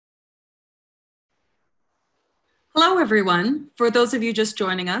Hello, everyone. For those of you just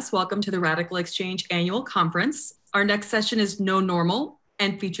joining us, welcome to the Radical Exchange Annual Conference. Our next session is No Normal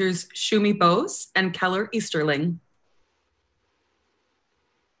and features Shumi, Bose and Keller, Easterling.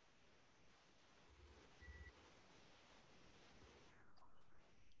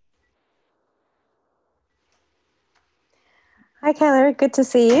 Hi, Keller. Good to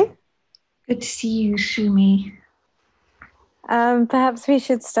see you. Good to see you, Shumi. Perhaps we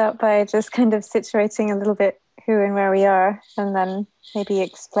should start by just kind of situating a little bit who and where we are, and then maybe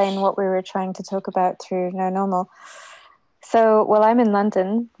explain what we were trying to talk about through No Normal. So, well, I'm in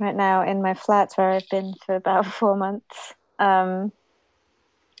London right now in my flat where I've been for about 4 months.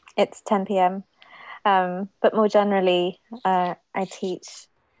 It's 10 p.m. But more generally, I teach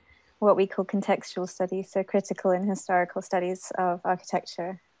what we call contextual studies, so critical and historical studies of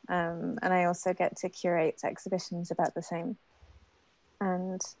architecture. And I also get to curate exhibitions about the same.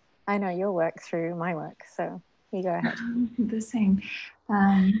 And I know your work through my work, so you go ahead. The same.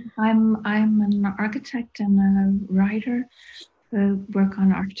 I'm an architect and a writer. Work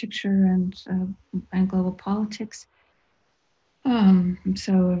on architecture and global politics.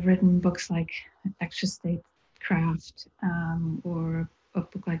 So I've written books like Extra State Craft, or a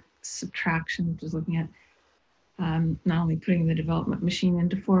book like Subtraction, which is looking at not only putting the development machine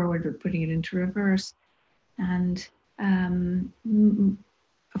into forward, but putting it into reverse. And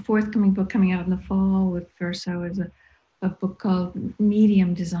a forthcoming book coming out in the fall with Verso is a book called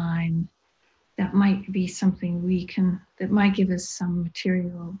Medium Design. That might be something that might give us some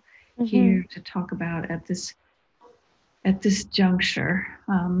material here to talk about at this juncture.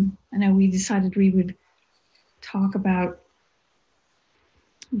 I know we decided we would talk about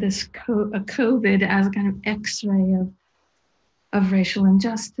this COVID as a kind of X-ray of racial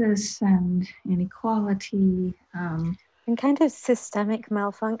injustice and inequality. And kind of systemic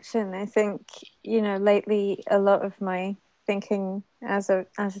malfunction. I think, lately a lot of my thinking, as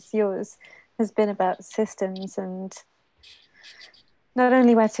is yours, has been about systems and not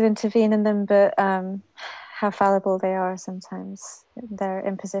only where to intervene in them, but how fallible they are sometimes, their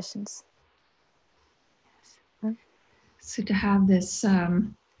impositions. So to have this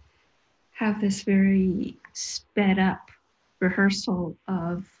very sped up rehearsal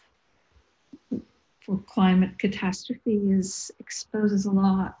for climate catastrophe exposes a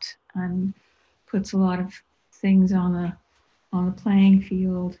lot and puts a lot of things on the playing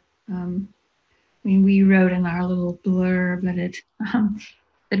field. We wrote in our little blurb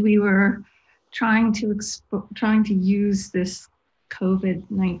that we were trying to use this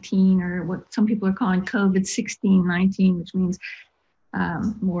COVID-19, or what some people are calling COVID-16-19, which means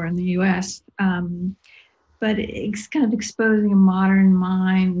more in the US, but it's kind of exposing a modern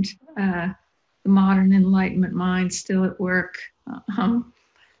mind, the modern Enlightenment mind still at work,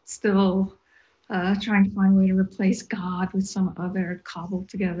 still trying to find a way to replace God with some other cobbled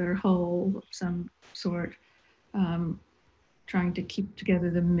together whole of some sort, trying to keep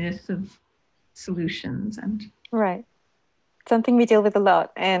together the myth of solutions. And right. Something we deal with a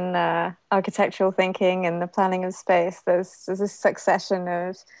lot in architectural thinking and the planning of space. There's a succession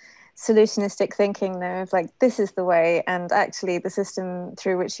of solutionistic thinking of like, this is the way, and actually the system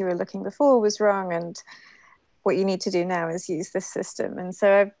through which you were looking before was wrong, and what you need to do now is use this system. And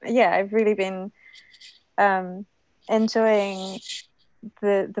so I've really been enjoying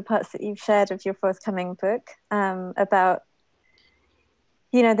the parts that you've shared of your forthcoming book about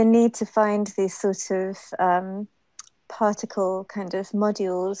the need to find these sort of particle kind of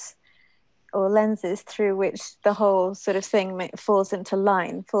modules or lenses through which the whole sort of thing falls into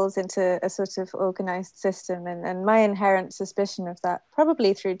a sort of organized system. And my inherent suspicion of that,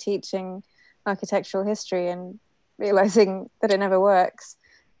 probably through teaching architectural history and realizing that it never works,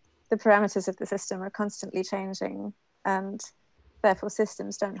 the parameters of the system are constantly changing and therefore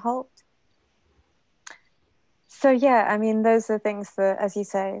systems don't hold. So those are things that, as you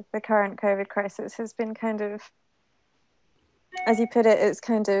say, the current COVID crisis has been kind of, as you put it, it's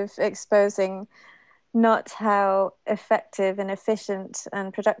kind of exposing not how effective and efficient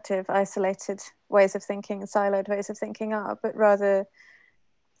and productive isolated ways of thinking, siloed ways of thinking are, but rather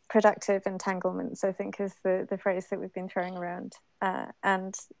productive entanglements, I think, is the phrase that we've been throwing around.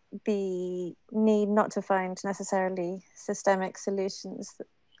 And the need not to find necessarily systemic solutions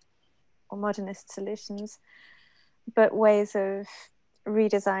or modernist solutions, but ways of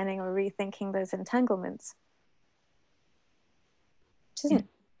redesigning or rethinking those entanglements. Which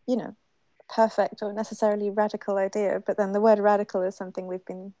isn't, perfect or necessarily radical idea, but then the word radical is something we've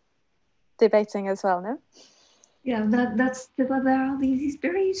been debating as well, no? Yeah, there are these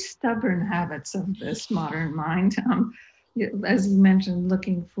very stubborn habits of this modern mind. As you mentioned,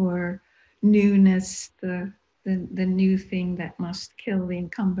 looking for newness, the the new thing that must kill the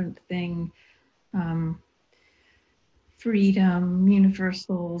incumbent thing, freedom,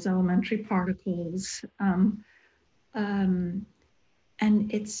 universals, elementary particles. And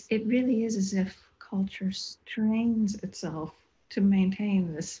it really is as if culture strains itself to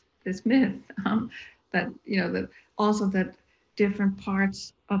maintain this myth, that, that also that different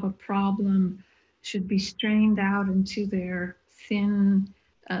parts of a problem should be strained out into their thin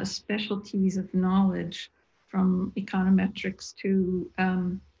specialties of knowledge, from econometrics to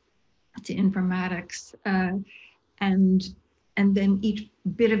informatics, and then each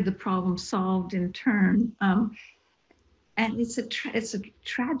bit of the problem solved in turn. And it's a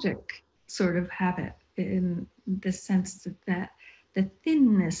tragic sort of habit, in the sense that the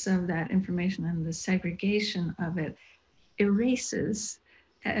thinness of that information and the segregation of it erases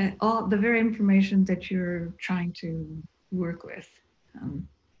all the very information that you're trying to work with.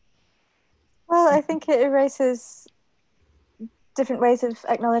 Well, I think it erases different ways of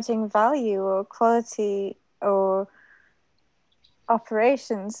acknowledging value or quality or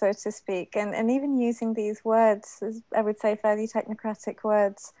operation, so to speak, and even using these words, as I would say, fairly technocratic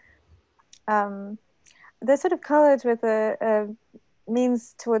words, they're sort of colored with a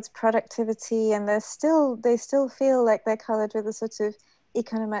means towards productivity, and they still feel like they're colored with a sort of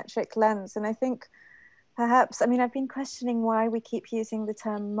econometric lens. And I think perhaps, I mean, I've been questioning why we keep using the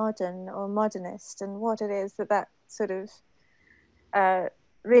term modern or modernist, and what it is that sort of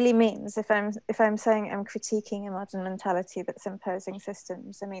really means. If I'm saying I'm critiquing a modern mentality that's imposing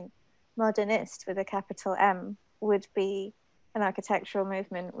systems, I mean, modernist with a capital M would be an architectural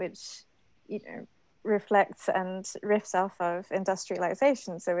movement which, reflects and riffs off of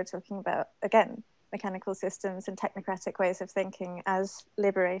industrialization. So we're talking about, again, mechanical systems and technocratic ways of thinking as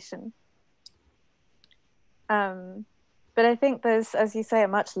liberation. But I think there's, as you say, a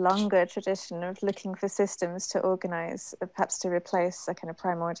much longer tradition of looking for systems to organize, perhaps to replace a kind of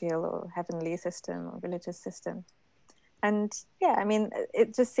primordial or heavenly system or religious system. And yeah, I mean,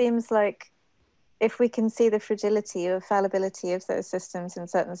 it just seems like if we can see the fragility or fallibility of those systems in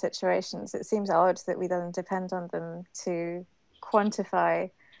certain situations, it seems odd that we then depend on them to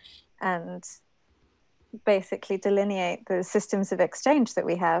quantify and basically delineate the systems of exchange that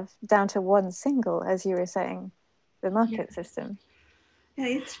we have down to one single, as you were saying, the market system. Yeah,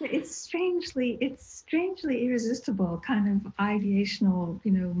 it's strangely irresistible kind of ideational,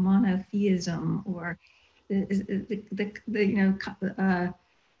 monotheism, or the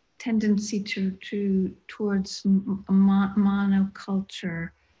tendency towards a monoculture.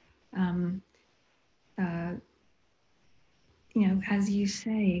 As you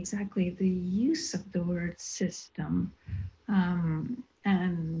say, exactly, the use of the word system,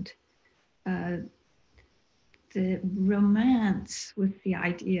 and the romance with the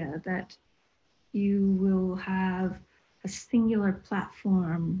idea that you will have a singular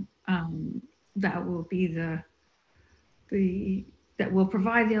platform that will be that will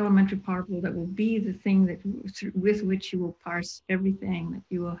provide the elementary particle, that will be the thing that with which you will parse everything, that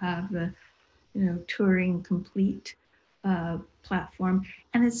you will have the Turing complete platform.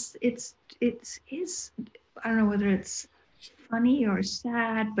 And it's I don't know whether it's funny or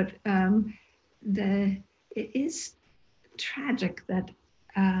sad, but it is tragic that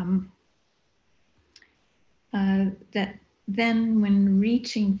that then, when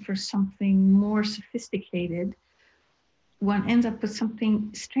reaching for something more sophisticated, one ends up with something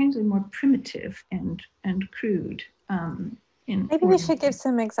strangely more primitive and crude. Maybe we should give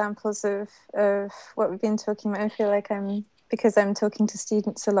some examples of what we've been talking about. I feel like because I'm talking to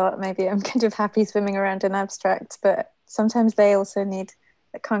students a lot, maybe I'm kind of happy swimming around in abstract, but sometimes they also need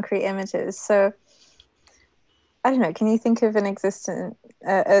concrete images. So I don't know, can you think of an existent,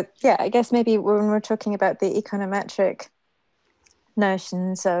 I guess maybe when we're talking about the econometric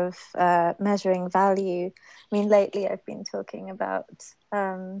notions of measuring value. I mean, lately I've been talking about,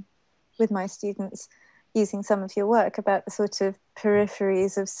 with my students, using some of your work about the sort of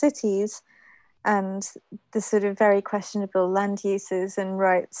peripheries of cities and the sort of very questionable land uses and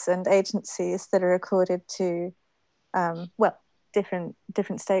rights and agencies that are accorded to, different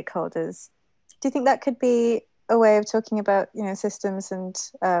stakeholders. Do you think that could be a way of talking about, systems and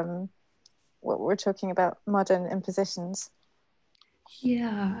what we're talking about, modern impositions?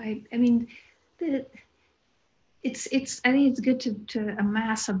 Yeah, I mean, I think it's good to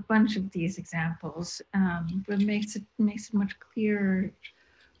amass a bunch of these examples, but makes it much clearer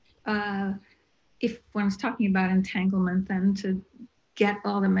if one's talking about entanglement, then to get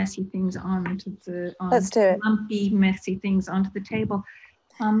all the messy things onto the lumpy messy things onto the table.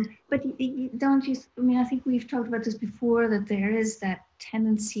 But don't you? I mean, I think we've talked about this before, that there is that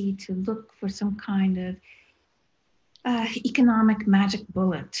tendency to look for some kind of economic magic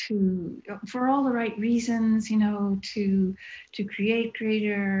bullet for all the right reasons, to create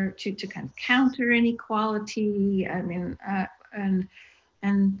greater, to kind of counter inequality. I mean,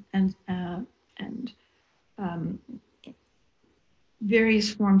 and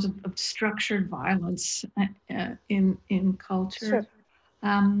various forms of structured violence in culture.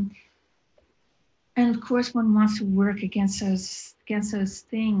 Sure. And of course, one wants to work against those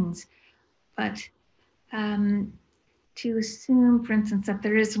things, but to assume, for instance, that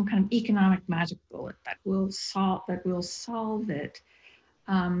there is some kind of economic magic bullet that will solve it,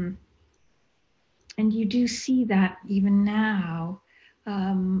 and you do see that even now,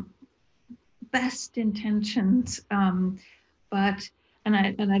 best intentions, but and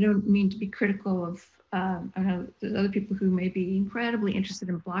I don't mean to be critical of. I know there's other people who may be incredibly interested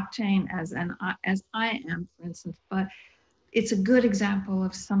in blockchain as I am, for instance, but it's a good example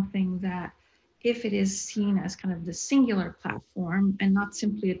of something that, if it is seen as kind of the singular platform and not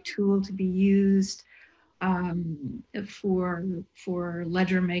simply a tool to be used for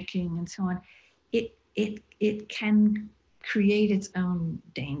ledger making and so on, it can create its own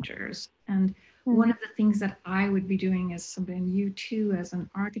dangers. And one of the things that I would be doing as somebody, and you too as an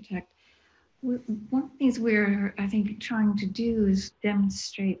architect, one of the things we're, I think, trying to do is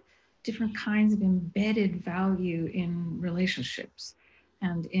demonstrate different kinds of embedded value in relationships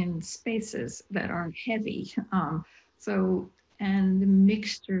and in spaces that are heavy. And the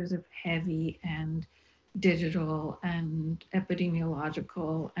mixtures of heavy and digital and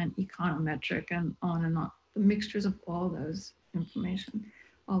epidemiological and econometric and on, the mixtures of all that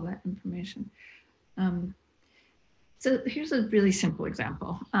information. So here's a really simple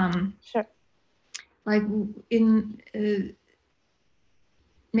example. Sure. Like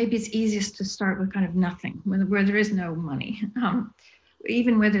maybe it's easiest to start with kind of nothing, where there is no money,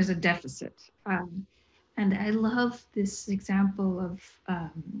 even where there's a deficit. And I love this example of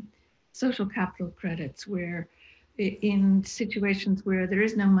social capital credits, where in situations where there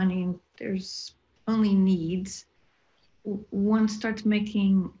is no money and there's only needs, one starts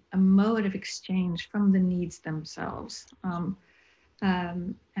making a mode of exchange from the needs themselves. And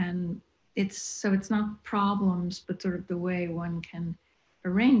it's not problems, but sort of the way one can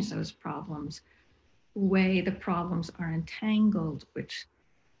arrange those problems, way the problems are entangled, which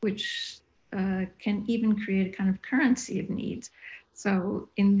can even create a kind of currency of needs. So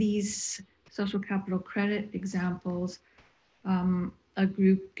in these social capital credit examples, a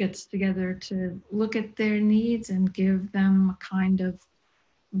group gets together to look at their needs and give them a kind of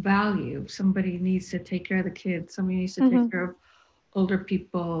value. Somebody needs to take care of the kids, somebody needs to take care of older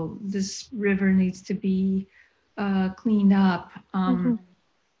people, this river needs to be cleaned up.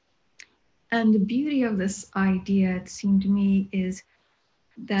 And the beauty of this idea, it seemed to me, is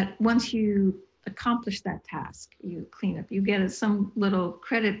that once you accomplish that task, you clean up, you get some little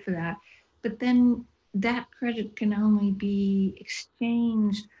credit for that, but then that credit can only be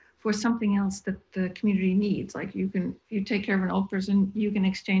exchanged for something else that the community needs. Like if you take care of an old person, you can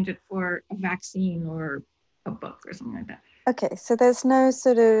exchange it for a vaccine or a book or something like that. Okay, so there's no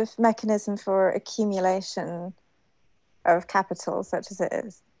sort of mechanism for accumulation of capital, such as it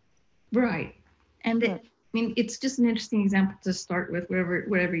is. Right. And I mean, it's just an interesting example to start with.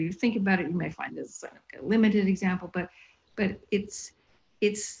 Whatever you think about it, you may find this a limited example, but it's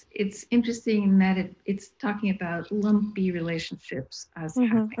interesting in that it's talking about lumpy relationships as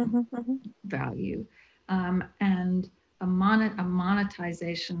having value, and a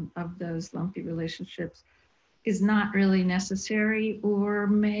monetization of those lumpy relationships is not really necessary, or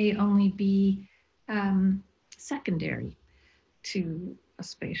may only be secondary to a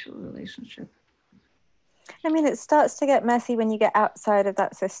spatial relationship. I mean, it starts to get messy when you get outside of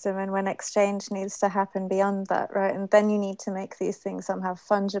that system and when exchange needs to happen beyond that, right? And then you need to make these things somehow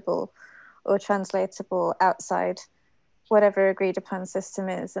fungible or translatable outside whatever agreed upon system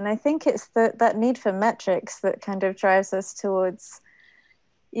is. And I think it's that need for metrics that kind of drives us towards,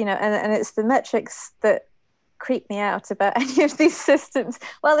 and it's the metrics that creep me out about any of these systems.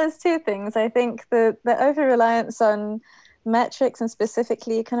 Well, there's two things. I think the over-reliance on metrics, and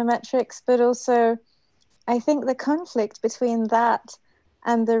specifically econometrics, but also I think the conflict between that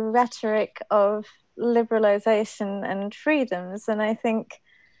and the rhetoric of liberalization and freedoms. And I think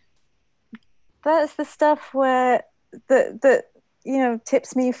that's the stuff where that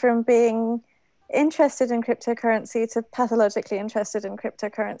tips me from being interested in cryptocurrency to pathologically interested in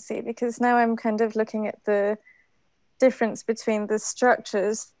cryptocurrency, because now I'm kind of looking at the difference between the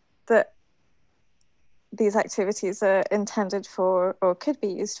structures that these activities are intended for or could be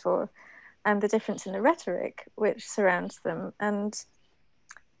used for, and the difference in the rhetoric which surrounds them. And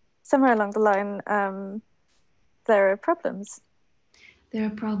somewhere along the line, there are problems. There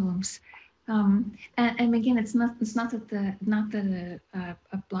are problems. And again, it's not that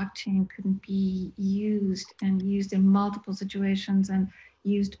a blockchain couldn't be used in multiple situations and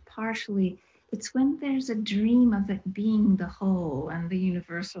used partially. It's when there's a dream of it being the whole and the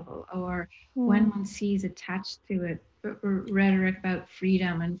universal, or when one sees attached to it rhetoric about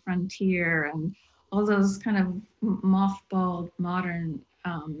freedom and frontier and all those kind of mothballed modern.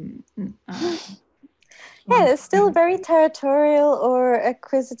 Yeah, it's still very territorial or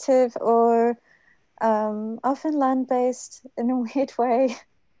acquisitive or often land-based in a weird way,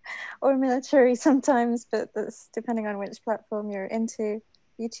 or military sometimes, but that's depending on which platform you're into.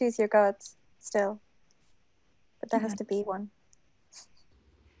 You choose your gods still, but there has to be one.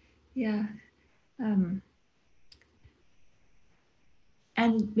 Yeah. And I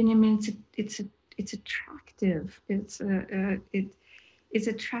mean, it's attractive. It's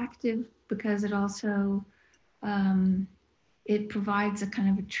attractive because it also it provides a kind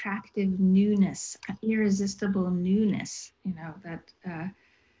of attractive newness, an irresistible newness. You know that.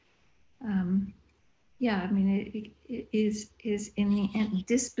 Yeah, I mean, it is in the end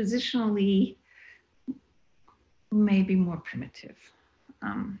dispositionally maybe more primitive.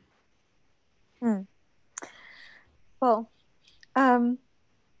 Well,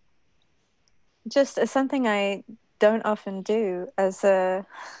 just as something I don't often do as an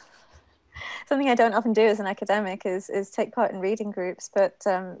academic is take part in reading groups. But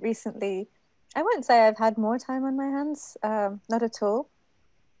recently, I wouldn't say I've had more time on my hands, not at all.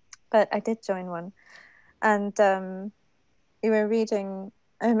 But I did join one, and you were reading.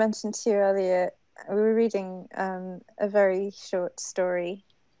 I mentioned to you earlier. We were reading a very short story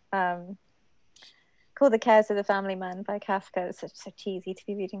called "The Cares of the Family Man" by Kafka. It's so cheesy to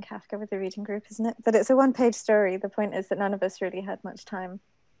be reading Kafka with a reading group, isn't it? But it's a one-page story. The point is that none of us really had much time,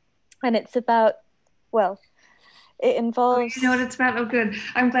 and it's about, well, it involves. Oh, you know what it's about? Oh, good.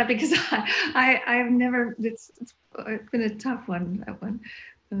 I'm glad, because I've never. It's been a tough one. That one.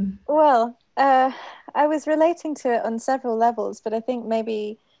 Well, I was relating to it on several levels, but I think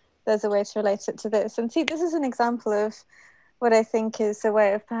maybe there's a way to relate it to this. And see, this is an example of what I think is a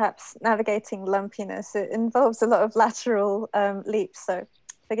way of perhaps navigating lumpiness. It involves a lot of lateral leaps, so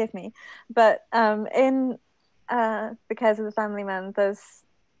forgive me. But in The Cares of the Family Man, there's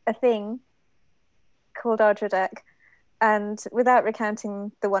a thing called Ardradek, and without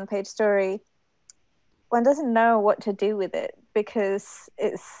recounting the one-page story, one doesn't know what to do with it, because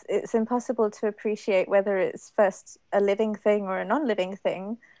it's impossible to appreciate whether it's first a living thing or a non-living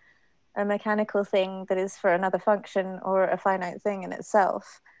thing, a mechanical thing that is for another function, or a finite thing in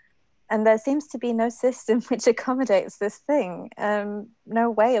itself. And there seems to be no system which accommodates this thing, no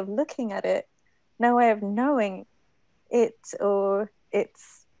way of looking at it, no way of knowing it or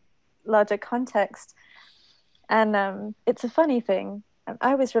its larger context. And it's a funny thing.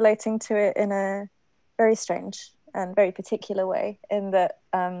 I was relating to it in a very strange and very particular way, in that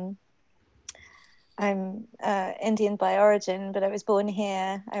I'm Indian by origin, but I was born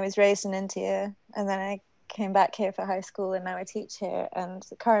here. I was raised in India, and then I came back here for high school, and now I teach here. And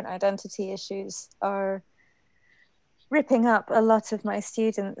the current identity issues are ripping up a lot of my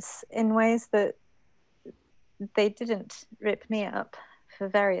students in ways that they didn't rip me up for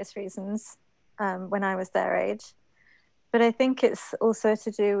various reasons when I was their age. But I think it's also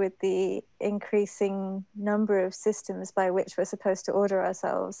to do with the increasing number of systems by which we're supposed to order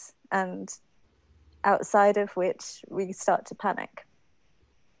ourselves, and outside of which we start to panic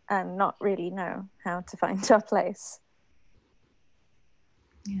and not really know how to find our place.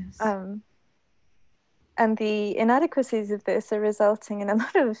 Yes. And the inadequacies of this are resulting in a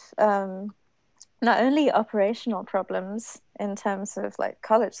lot of not only operational problems in terms of like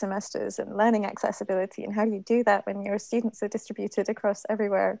college semesters and learning accessibility, and how do you do that when your students are distributed across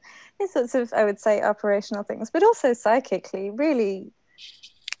everywhere, these sorts of, I would say, operational things, but also psychically really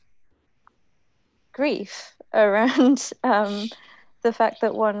grief around the fact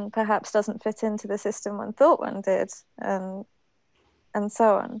that one perhaps doesn't fit into the system one thought one did, and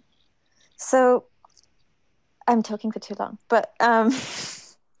so on. So I'm talking for too long, but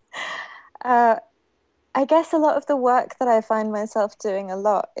I guess a lot of the work that I find myself doing a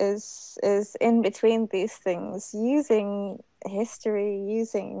lot is in between these things, using history,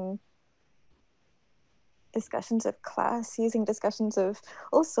 using discussions of class, using discussions of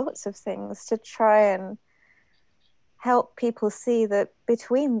all sorts of things to try and help people see that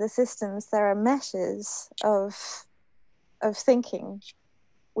between the systems there are meshes of thinking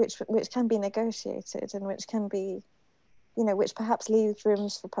which can be negotiated, and which can be, you know, which perhaps leaves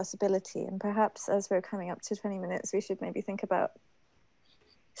rooms for possibility. And perhaps as we're coming up to 20 minutes, we should maybe think about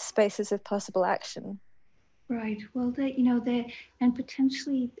spaces of possible action. Right. Well, and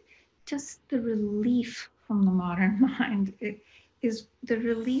potentially just the relief from the modern mind is the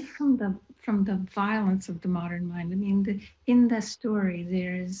relief from the violence of the modern mind. I mean, in the story,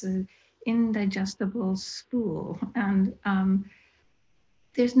 there is an indigestible spool, and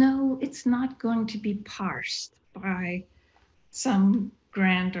it's not going to be parsed by some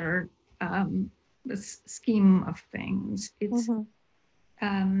grander scheme of things. It's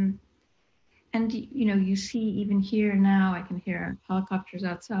and you see even here now, I can hear helicopters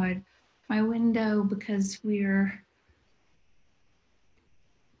outside my window because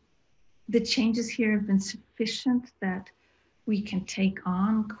the changes here have been sufficient that we can take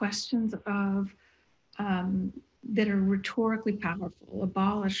on questions of that are rhetorically powerful.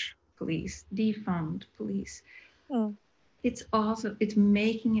 Abolish police, defund police. It's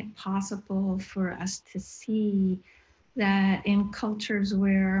making it possible for us to see that in cultures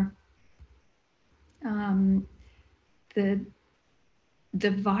where the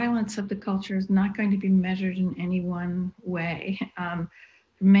violence of the culture is not going to be measured in any one way.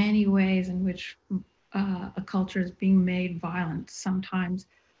 Many ways in which a culture is being made violent, sometimes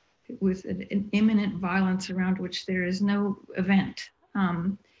with an imminent violence around which there is no event.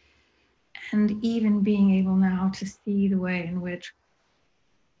 And even being able now to see the way in which,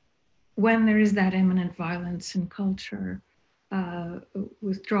 when there is that imminent violence in culture,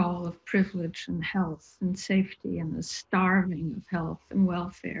 withdrawal of privilege and health and safety and the starving of health and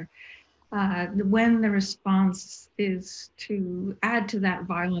welfare, when the response is to add to that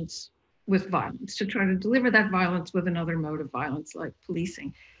violence with violence, to try to deliver that violence with another mode of violence like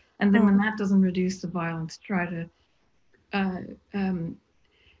policing. And then when that doesn't reduce the violence, try to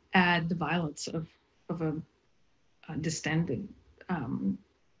add the violence of a distended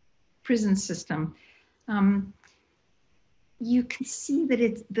prison system. You can see that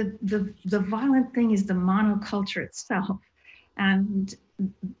it's the violent thing is the monoculture itself, and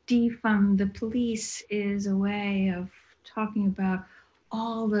defund the police is a way of talking about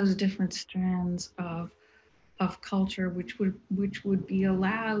all those different strands of culture which would be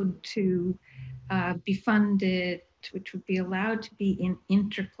allowed to be funded, which would be allowed to be in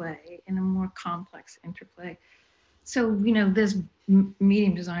interplay, in a more complex interplay. So, this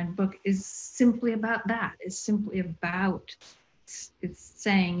medium design book is simply about that. It's simply about, it's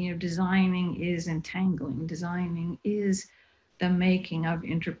saying, designing is entangling. Designing is the making of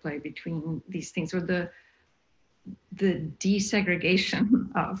interplay between these things, or the desegregation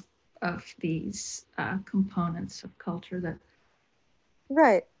of these components of culture that.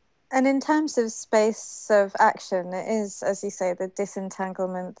 Right. And in terms of space of action, it is, as you say, the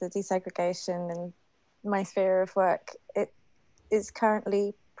disentanglement, the desegregation, and my sphere of work, it is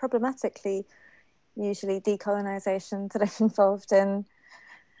currently problematically usually decolonization that I'm involved in.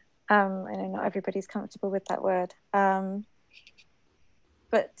 I know not everybody's comfortable with that word,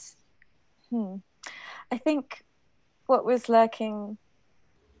 but I think what was lurking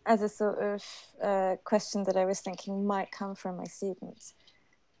as a sort of question that I was thinking might come from my students,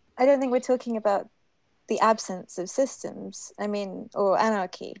 I don't think we're talking about the absence of systems, or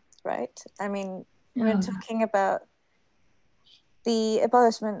anarchy, right? We're talking about the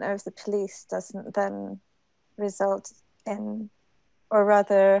abolishment of the police doesn't then result in, or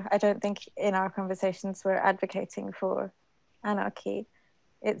rather, I don't think in our conversations we're advocating for anarchy.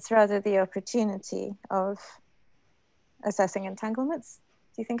 It's rather the opportunity of assessing entanglements.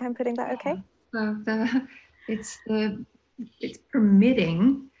 Do you think I'm putting that okay? It's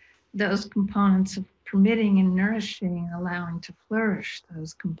permitting those components of permitting and nourishing, allowing to flourish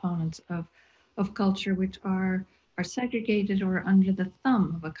those components of culture which are segregated or under the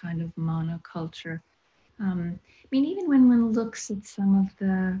thumb of a kind of monoculture. Even when one looks at some of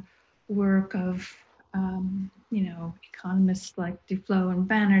the work of economists like Duflo and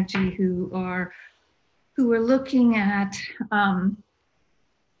Banerjee who are looking at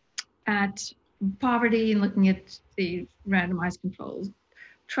poverty and looking at the randomized controls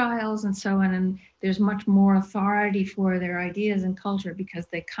trials and so on, and there's much more authority for their ideas and culture because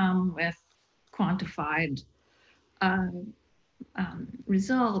they come with quantified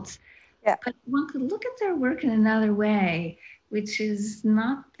results. Yeah. But one could look at their work in another way, which is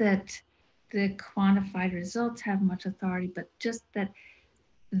not that the quantified results have much authority, but just that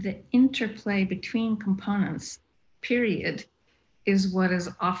the interplay between components, period, is what is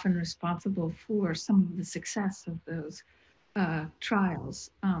often responsible for some of the success of those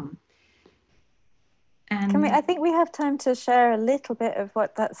trials. I think we have time to share a little bit of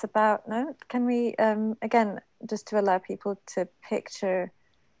what that's about, no? Can we, again, just to allow people to picture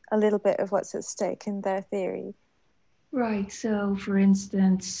a little bit of what's at stake in their theory? Right. So, for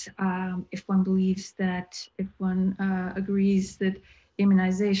instance, if one believes that, if one agrees that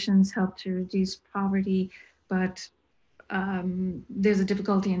immunizations help to reduce poverty, but there's a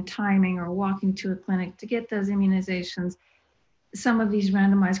difficulty in timing or walking to a clinic to get those immunizations, some of these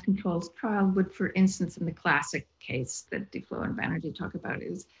randomized controlled trials would, for instance, in the classic case that Deflo and Banerjee talk about,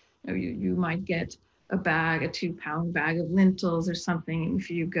 is you might get a 2-pound bag of lentils or something if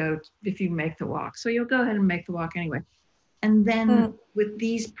you make the walk. So you'll go ahead and make the walk anyway. And then with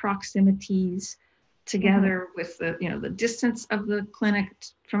these proximities together with the distance of the clinic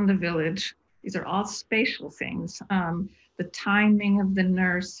from the village, these are all spatial things. The timing of the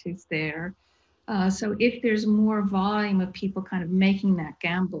nurse who's there. So if there's more volume of people kind of making that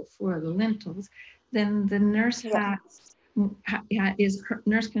gamble for the lentils, then the nurse who's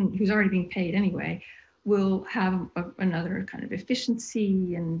already being paid anyway, will have another kind of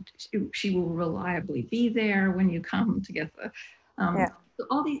efficiency, and she will reliably be there when you come to get the so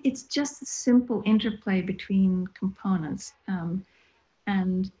all these. It's just a simple interplay between components,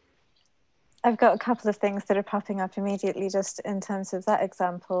 and I've got a couple of things that are popping up immediately just in terms of that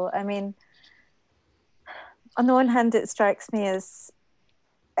example. I mean, on the one hand, it strikes me as,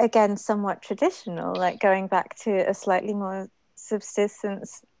 again, somewhat traditional, like going back to a slightly more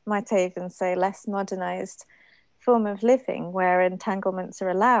subsistence, might I even say less modernized form of living, where entanglements are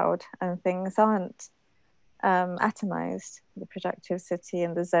allowed and things aren't atomized, the productive city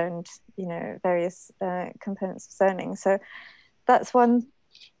and the zoned, various components of zoning. So that's one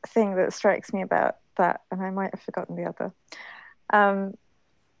thing that strikes me about that, and I might have forgotten the other.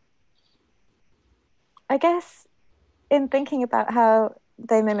 I guess in thinking about how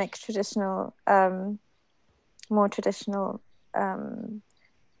they mimic traditional, more traditional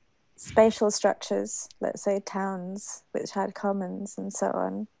spatial structures, let's say towns which had commons and so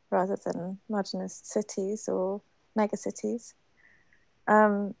on, rather than modernist cities or megacities.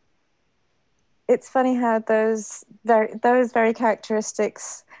 It's funny how those very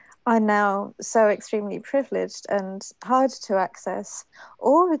characteristics are now so extremely privileged and hard to access,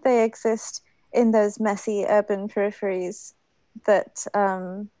 or they exist in those messy urban peripheries that,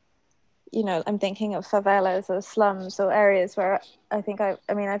 I'm thinking of favelas or slums or areas where I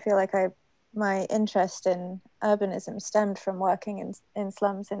feel like my interest in urbanism stemmed from working in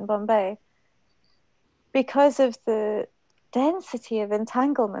slums in Bombay, because of the density of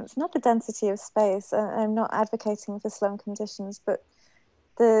entanglements, not the density of space. I'm not advocating for slum conditions, but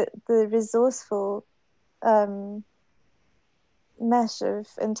the resourceful mesh of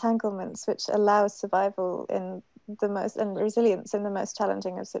entanglements which allows survival and resilience in the most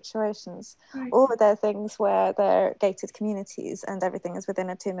challenging of situations. Right. Or they're things where they're gated communities and everything is within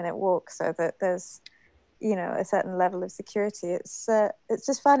a 2-minute walk, so that there's a certain level of security. It's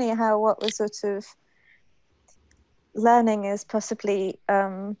just funny how what was sort of learning is possibly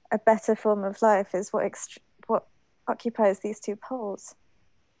a better form of life is what occupies these two poles.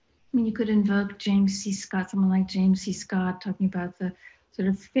 I mean, you could invoke James C. Scott, someone like James C. Scott, talking about the sort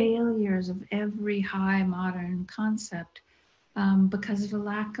of failures of every high modern concept because of a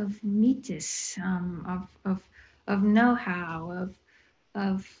lack of metis, of know-how,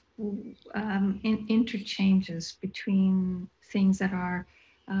 of interchanges between things that are.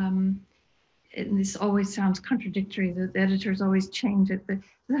 And this always sounds contradictory. The editors always change it, but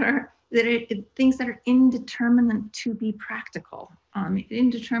things that are indeterminate to be practical,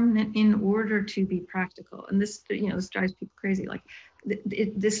 indeterminate in order to be practical. And this, this drives people crazy. Like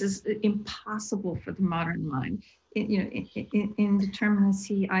this is impossible for the modern mind.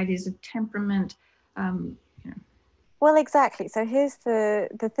 Indeterminacy, ideas of temperament. Well, exactly. So here's the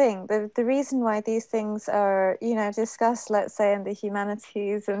thing. The reason why these things are, discussed, let's say, in the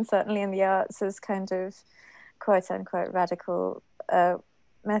humanities and certainly in the arts as kind of quote unquote radical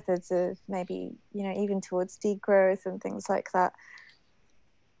methods of maybe, even towards degrowth and things like that.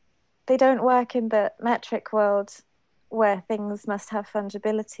 They don't work in the metric world where things must have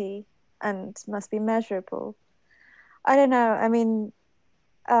fungibility and must be measurable. I don't know. I mean,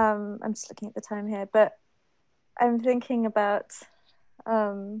 I'm just looking at the time here, but I'm thinking about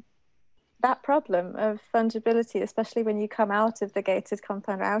that problem of fungibility, especially when you come out of the gated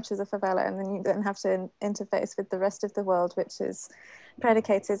compound, out as a favela, and then you don't have to interface with the rest of the world, which is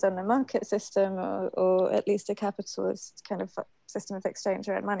predicated on a market system or at least a capitalist kind of system of exchange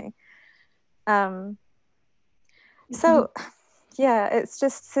around money. So, yeah, it's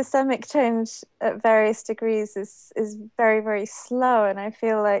just systemic change at various degrees is very, very slow. And I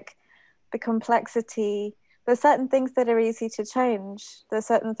feel like the complexity, there's certain things that are easy to change. There's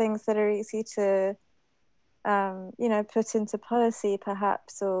certain things that are easy to, put into policy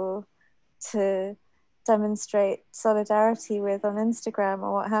perhaps, or to demonstrate solidarity with on Instagram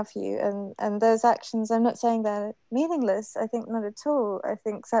or what have you. And those actions, I'm not saying they're meaningless. I think not at all. I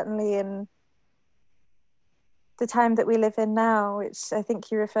think certainly in the time that we live in now, which I think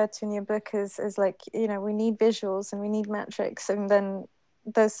you referred to in your book as like, you know, we need visuals and we need metrics, and then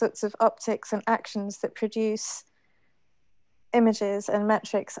those sorts of optics and actions that produce images and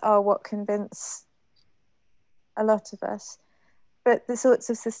metrics are what convince a lot of us. But the sorts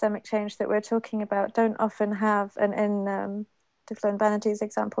of systemic change that we're talking about don't often have, and in Declan Banerjee's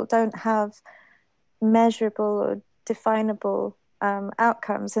example, don't have measurable or definable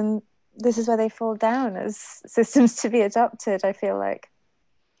outcomes. And this is where they fall down as systems to be adopted, I feel like.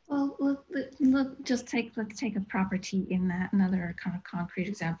 Well, let's take a property in that, another kind of concrete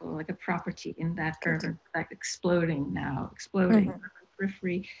example, like a property in that urban, like exploding mm-hmm.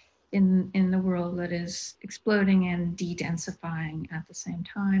 periphery in the world that is exploding and de-densifying at the same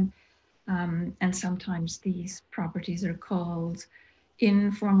time. And sometimes these properties are called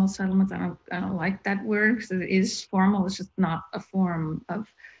informal settlements. I don't like that word because it is formal. It's just not a form of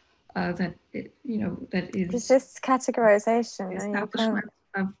that is. It's just categorization. Establishment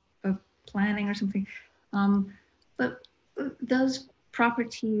of planning or something. But those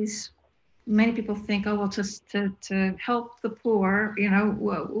properties, many people think, oh, well, to help the poor,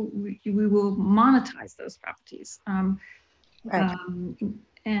 we will monetize those properties. Right.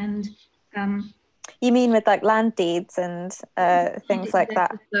 You mean with like land deeds and things like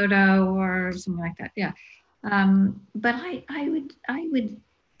that? Photo or something like that, yeah. But I would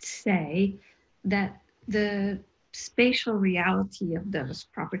say that the spatial reality of those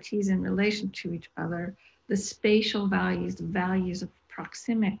properties in relation to each other, the spatial values, the values of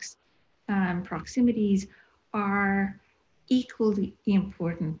proximities are equally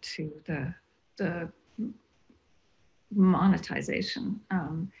important to the monetization.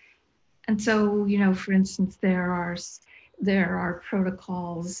 And so, for instance, there are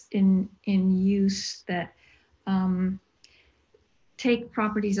protocols in use that take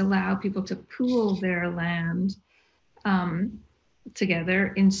properties, allow people to pool their land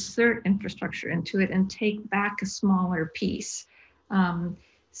together, insert infrastructure into it, and take back a smaller piece.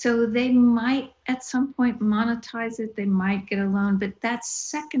 So they might at some point monetize it, they might get a loan, but that's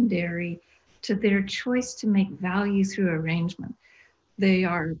secondary to their choice to make value through arrangement. They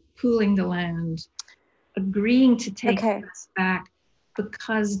are pooling the land, agreeing to take this back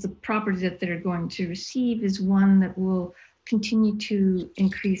because the property that they're going to receive is one that will continue to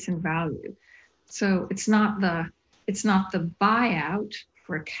increase in value. So it's not the buyout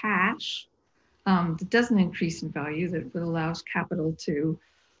for cash that doesn't increase in value, that allows capital to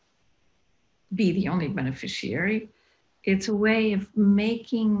be the only beneficiary. It's a way of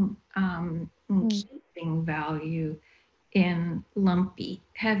making keeping value in lumpy,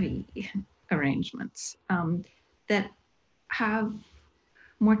 heavy arrangements that have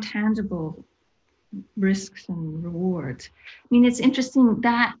more tangible risks and rewards. I mean, it's interesting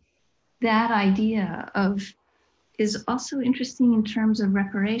that idea is also interesting in terms of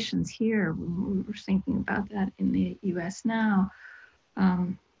reparations here. We were thinking about that in the US now.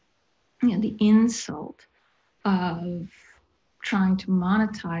 The insult of trying to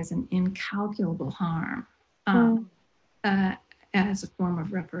monetize an incalculable harm as a form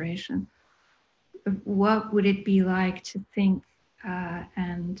of reparation. What would it be like to think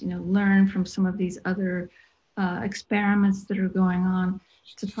and learn from some of these other experiments that are going on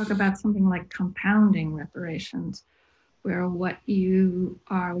to talk about something like compounding reparations, where what you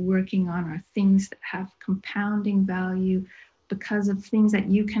are working on are things that have compounding value because of things that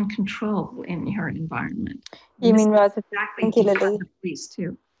you can control in your environment. You mean rather exactly singularly? Police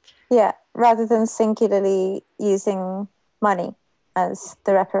too. Yeah, rather than singularly using money as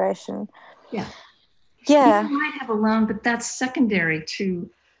the reparation. Yeah. Yeah. You might have a loan, but that's secondary to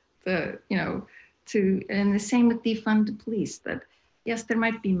and the same with defund the police, that yes, there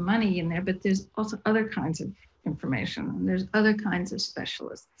might be money in there, but there's also other kinds of information, and there's other kinds of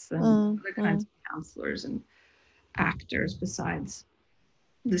specialists and other kinds of counselors and actors besides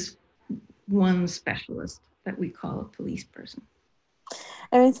this one specialist that we call a police person.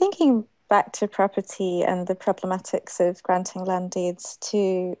 I mean, thinking back to property and the problematics of granting land deeds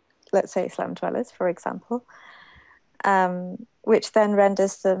to, let's say, slum dwellers, for example, which then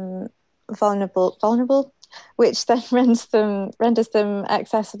renders them vulnerable, which then renders them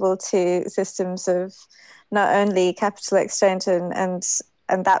accessible to systems of not only capital exchange and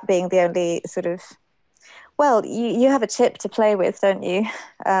that being the only sort of, well, you have a chip to play with, don't you?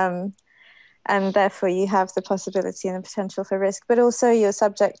 And therefore you have the possibility and the potential for risk, but also you're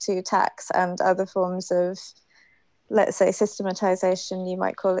subject to tax and other forms of let's say, systematization, you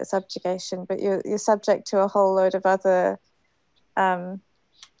might call it subjugation, but you're subject to a whole load of other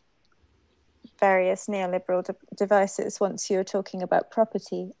various neoliberal devices once you're talking about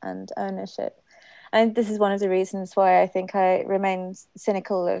property and ownership. And this is one of the reasons why I think I remain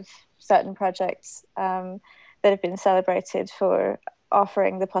cynical of certain projects that have been celebrated for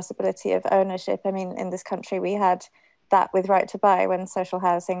offering the possibility of ownership. I mean, in this country, we had that with right to buy when social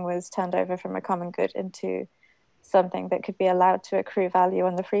housing was turned over from a common good into something that could be allowed to accrue value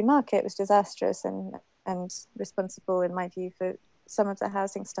on the free market. It was disastrous and responsible, in my view, for some of the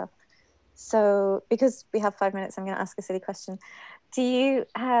housing stuff. So, because we have 5 minutes, I'm going to ask a silly question. Do you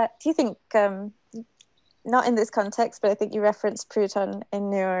think, not in this context, but I think you referenced Proudhon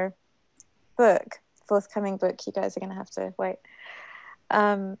in your forthcoming book, you guys are going to have to wait.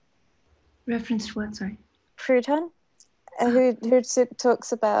 Referenced what, sorry? Proudhon, who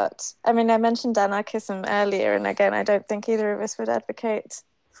talks about, I mean, I mentioned anarchism earlier, and again, I don't think either of us would advocate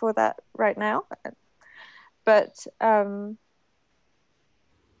for that right now, but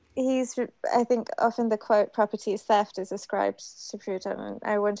I think often the quote, property is theft, is ascribed to Proudhon, and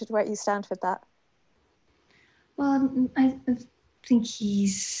I wondered where you stand with that. Well, I think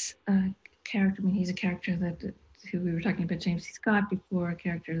he's a character. I mean, he's a character who we were talking about James C. Scott before, a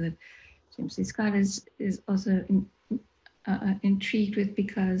character that James C. Scott is also intrigued with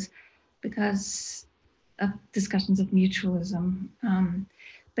because of discussions of mutualism.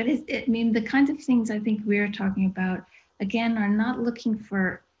 But I mean, the kinds of things I think we're talking about, again, are not looking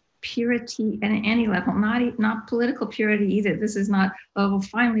for purity at any level, not political purity either. This is not, oh, well,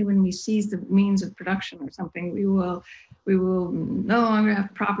 finally, when we seize the means of production or something, we will no longer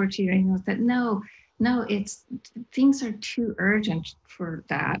have property or anything like that. No, it's, things are too urgent for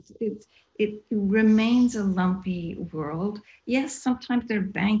that. It remains a lumpy world. Yes, sometimes they're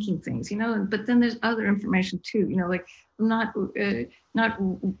banking things, but then there's other information too, like I'm not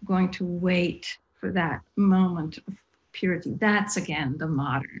going to wait for that moment of purity. That's again the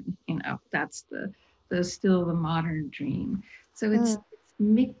modern, that's still the modern dream. So it's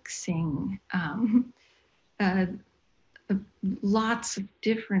mixing lots of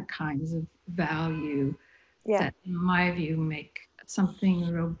different kinds of value that, in my view, make something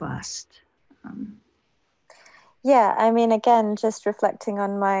robust. Yeah, I mean, again, just reflecting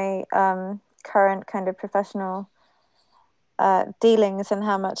on my current kind of professional dealings and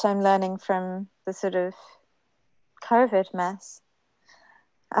how much I'm learning from the sort of COVID mess.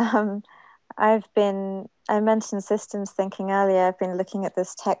 I mentioned systems thinking earlier. I've been looking at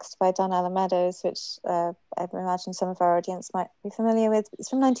this text by Donnella Meadows, which I imagine some of our audience might be familiar with. It's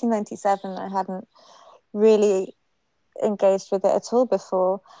from 1997. I hadn't really engaged with it at all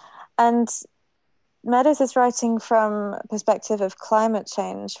before. And Meadows is writing from a perspective of climate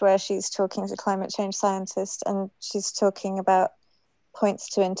change, where she's talking to climate change scientists, and she's talking about points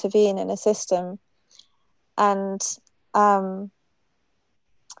to intervene in a system. And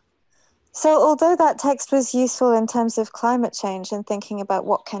so although that text was useful in terms of climate change and thinking about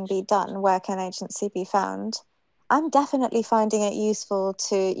what can be done, where can agency be found, I'm definitely finding it useful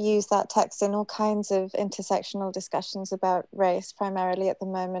to use that text in all kinds of intersectional discussions about race, primarily at the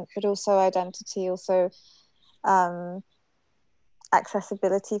moment, but also identity, also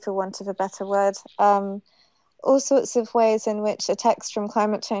accessibility, for want of a better word. All sorts of ways in which a text from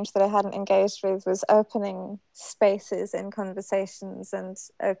climate change that I hadn't engaged with was opening spaces in conversations and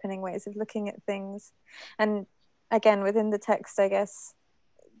opening ways of looking at things. And again, within the text, I guess,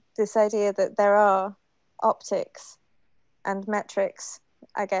 this idea that there are optics and metrics,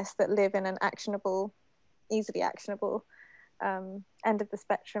 I guess, that live in an actionable, easily actionable end of the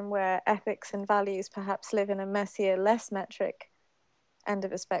spectrum, where ethics and values perhaps live in a messier, less metric end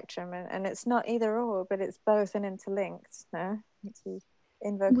of a spectrum, and it's not either or, but it's both and interlinked. No, to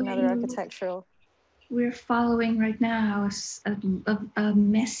invoke another architectural. We're following right now a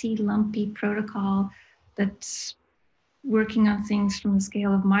messy, lumpy protocol that's working on things from the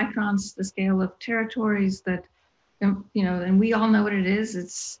scale of microns, the scale of territories that, and we all know what it is.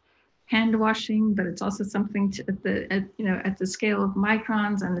 It's hand washing, but it's also something at the scale of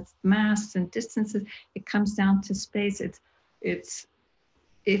microns, and it's mass and distances. It comes down to space. It's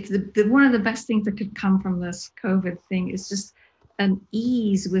one of the best things that could come from this COVID thing is just an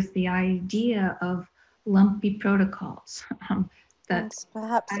ease with the idea of lumpy protocols. That's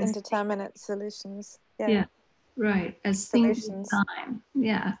perhaps indeterminate solutions. Yeah, right. As solutions. Time.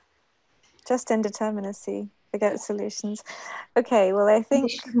 Yeah. Just indeterminacy. Forget solutions. Okay. Well, I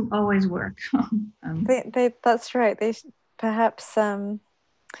think they shouldn't always work. That's right. Perhaps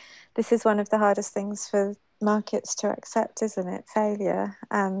this is one of the hardest things for markets to accept, isn't it? Failure,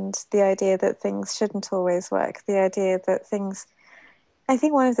 and the idea that things shouldn't always work, the idea that things, I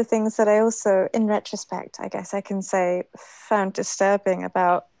think one of the things that I also, in retrospect, I guess I can say, found disturbing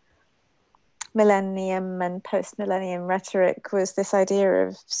about millennium and post-millennium rhetoric was this idea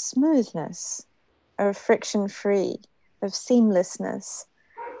of smoothness, of friction-free, of seamlessness.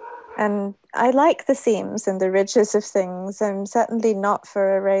 And I like the seams and the ridges of things. I'm certainly not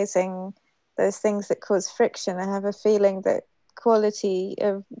for erasing those things that cause friction. I have a feeling that quality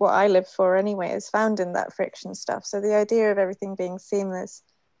of what I live for anyway is found in that friction stuff. So the idea of everything being seamless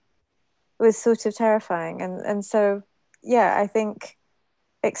was sort of terrifying. And so, yeah, I think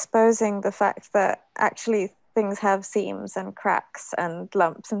exposing the fact that actually things have seams and cracks and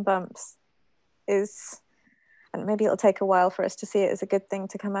lumps and bumps is, and maybe it'll take a while for us to see it as a good thing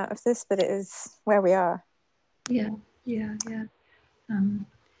to come out of this, but it is where we are. Yeah.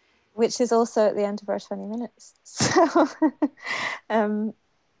 Which is also at the end of our 20 minutes. So,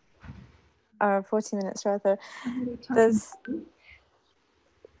 our 40 minutes rather. There's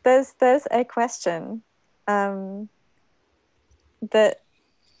a question that,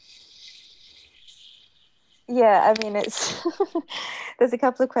 yeah, I mean, it's there's a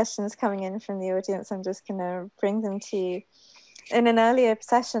couple of questions coming in from the audience. I'm just going to bring them to you. In an earlier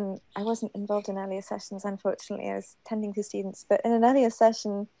session, I wasn't involved in earlier sessions, unfortunately. I was tending to students, but in an earlier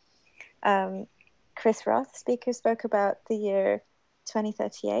session, Chris Roth, speaker, spoke about the year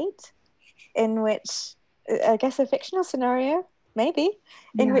 2038, in which, I guess a fictional scenario, maybe,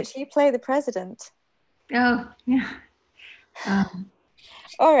 in which you play the president. Oh, yeah.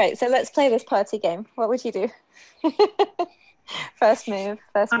 All right, so let's play this party game. What would you do? First move.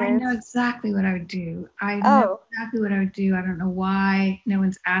 I know exactly what I would do. I don't know why no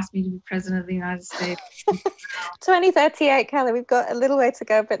one's asked me to be president of the United States. 2038, Keller. We've got a little way to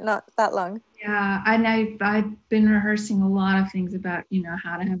go, but not that long. Yeah, I've been rehearsing a lot of things about,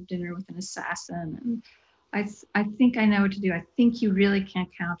 how to have dinner with an assassin. And I think I know what to do. I think you really can't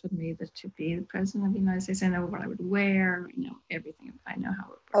count with me to be the president of the United States. I know what I would wear. I know everything. I know how it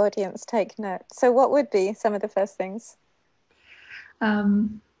works. Audience, take note. So what would be some of the first things?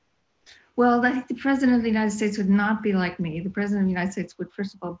 Well, I think the president of the United States would not be like me. The president of the United States would,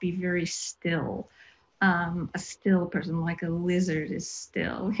 first of all, be very still. A still person, like a lizard is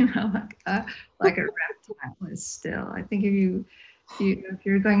still, like a reptile is still. I think if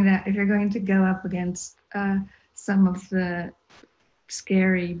you're going to go up against some of the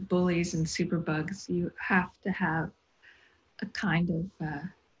scary bullies and superbugs, you have to have a kind of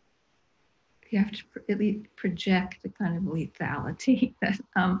you have to at least project a kind of lethality that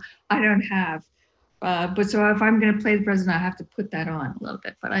I don't have. But so if I'm going to play the president, I have to put that on a little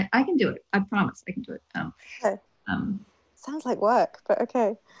bit. But I can do it. I promise I can do it. Okay. Sounds like work, but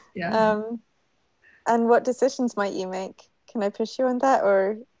okay. Yeah. And what decisions might you make? Can I push you on that,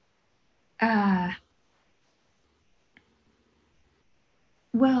 or?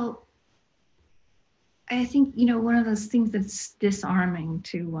 Well, I think, one of those things that's disarming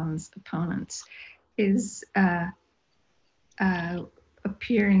to one's opponents is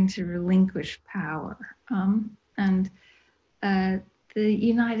appearing to relinquish power. And the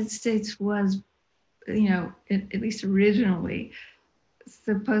United States was, at least originally,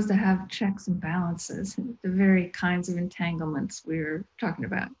 supposed to have checks and balances, the very kinds of entanglements we were talking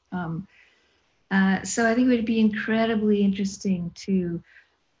about. So I think it would be incredibly interesting to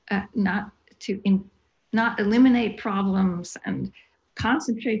not eliminate problems and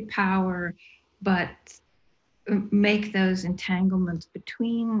concentrate power, but make those entanglements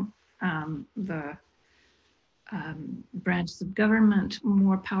between the branches of government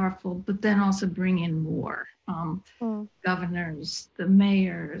more powerful, but then also bring in more governors, the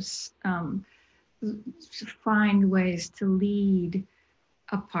mayors, find ways to lead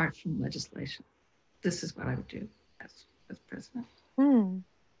apart from legislation. This is what I would do as president.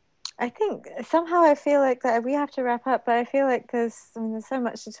 I think somehow I feel like that we have to wrap up, but I feel like there's so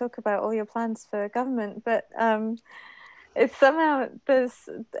much to talk about, all your plans for government, but it's somehow, there's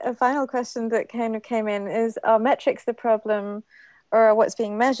a final question that kind of came in is, are metrics the problem, or are what's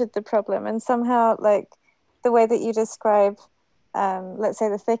being measured the problem? And somehow, like the way that you describe, let's say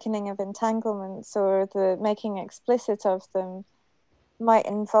the thickening of entanglements or the making explicit of them might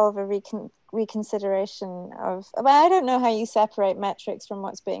involve a reconsideration of, I don't know how you separate metrics from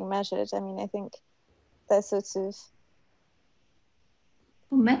what's being measured. I mean, I think they're sort of...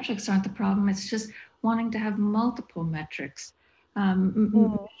 Well, metrics aren't the problem. It's just wanting to have multiple metrics,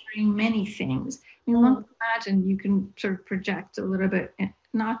 measuring many things. I mean, one can imagine you can sort of project a little bit,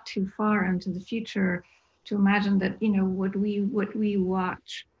 not too far into the future, to imagine that, what we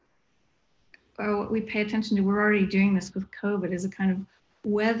watch what we pay attention to, we're already doing this with COVID, is a kind of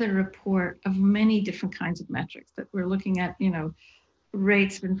weather report of many different kinds of metrics that we're looking at,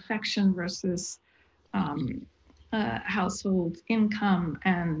 rates of infection versus household income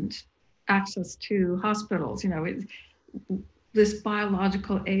and access to hospitals. This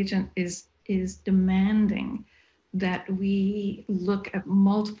biological agent is demanding that we look at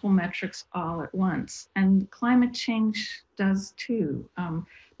multiple metrics all at once, and climate change does too.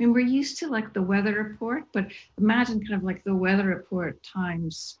 We're used to like the weather report, but imagine kind of like the weather report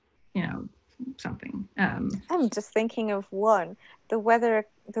times, something. I'm just thinking of one, the weather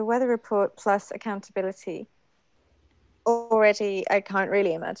report plus accountability. Already, I can't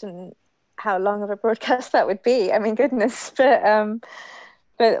really imagine how long of a broadcast that would be. I mean, goodness,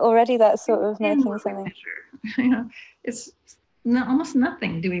 but already that's sort of making something. It's almost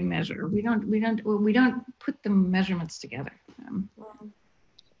nothing do we measure. We don't put the measurements together.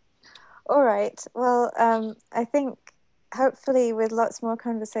 All right. Well, I think hopefully with lots more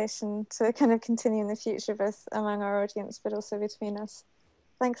conversation to kind of continue in the future, both among our audience, but also between us.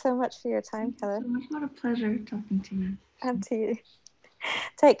 Thanks so much for your time, Keller. So much. What a pleasure talking to you. And to you.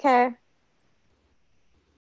 Take care.